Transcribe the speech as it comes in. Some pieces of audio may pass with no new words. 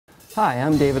Hi,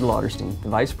 I'm David Lauderstein, the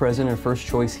Vice President of First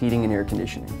Choice Heating and Air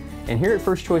Conditioning. And here at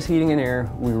First Choice Heating and Air,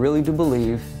 we really do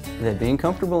believe that being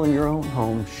comfortable in your own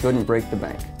home shouldn't break the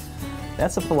bank.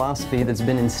 That's a philosophy that's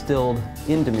been instilled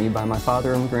into me by my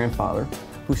father and grandfather,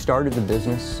 who started the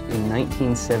business in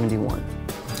 1971.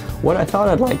 What I thought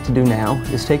I'd like to do now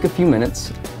is take a few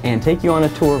minutes and take you on a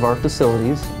tour of our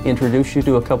facilities, introduce you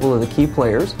to a couple of the key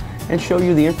players, and show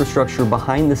you the infrastructure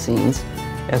behind the scenes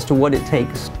as to what it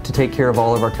takes to take care of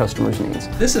all of our customers' needs.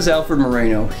 This is Alfred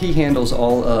Moreno. He handles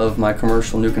all of my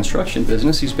commercial new construction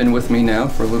business. He's been with me now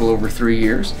for a little over 3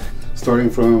 years. Starting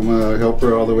from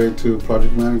helper all the way to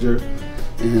project manager,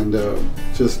 and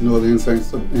just know the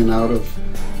insights in and out of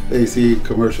AC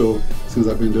commercial since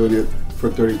I've been doing it for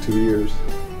 32 years.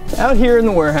 Out here in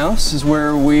the warehouse is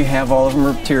where we have all of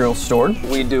our materials stored.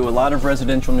 We do a lot of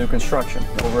residential new construction,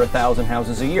 over 1,000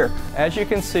 houses a year. As you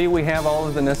can see, we have all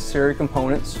of the necessary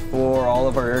components for all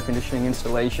of our air conditioning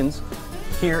installations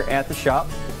here at the shop.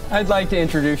 I'd like to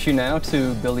introduce you now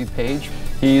to Billy Page.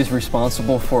 He is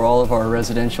responsible for all of our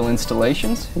residential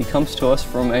installations. He comes to us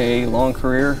from a long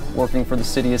career working for the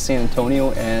city of San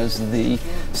Antonio as the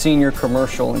senior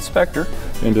commercial inspector.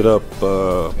 Ended up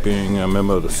being a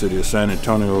member of the city of San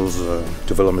Antonio's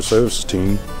development services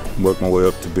team. Worked my way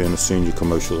up to being a senior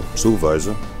commercial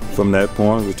supervisor. From that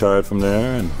point, retired from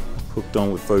there and hooked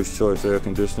on with First Choice Air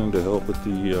Conditioning to help with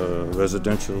the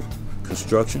residential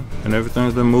construction. And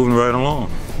everything's been moving right along.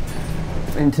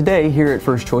 And today, here at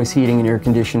First Choice Heating and Air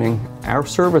Conditioning, our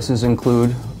services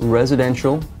include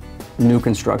residential new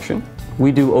construction.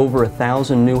 We do over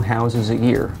 1,000 new houses a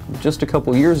year. Just a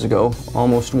couple years ago,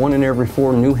 almost 1 in every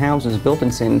 4 new houses built in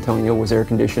San Antonio was air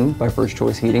conditioned by First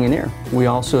Choice Heating and Air. We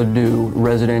also do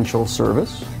residential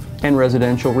service and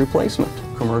residential replacement,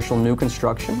 commercial new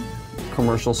construction,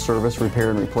 commercial service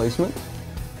repair and replacement,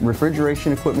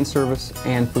 refrigeration equipment service,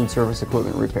 and food service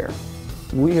equipment repair.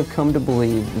 We have come to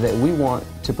believe that we want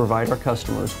to provide our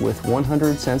customers with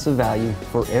 100 cents of value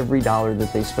for every dollar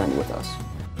that they spend with us.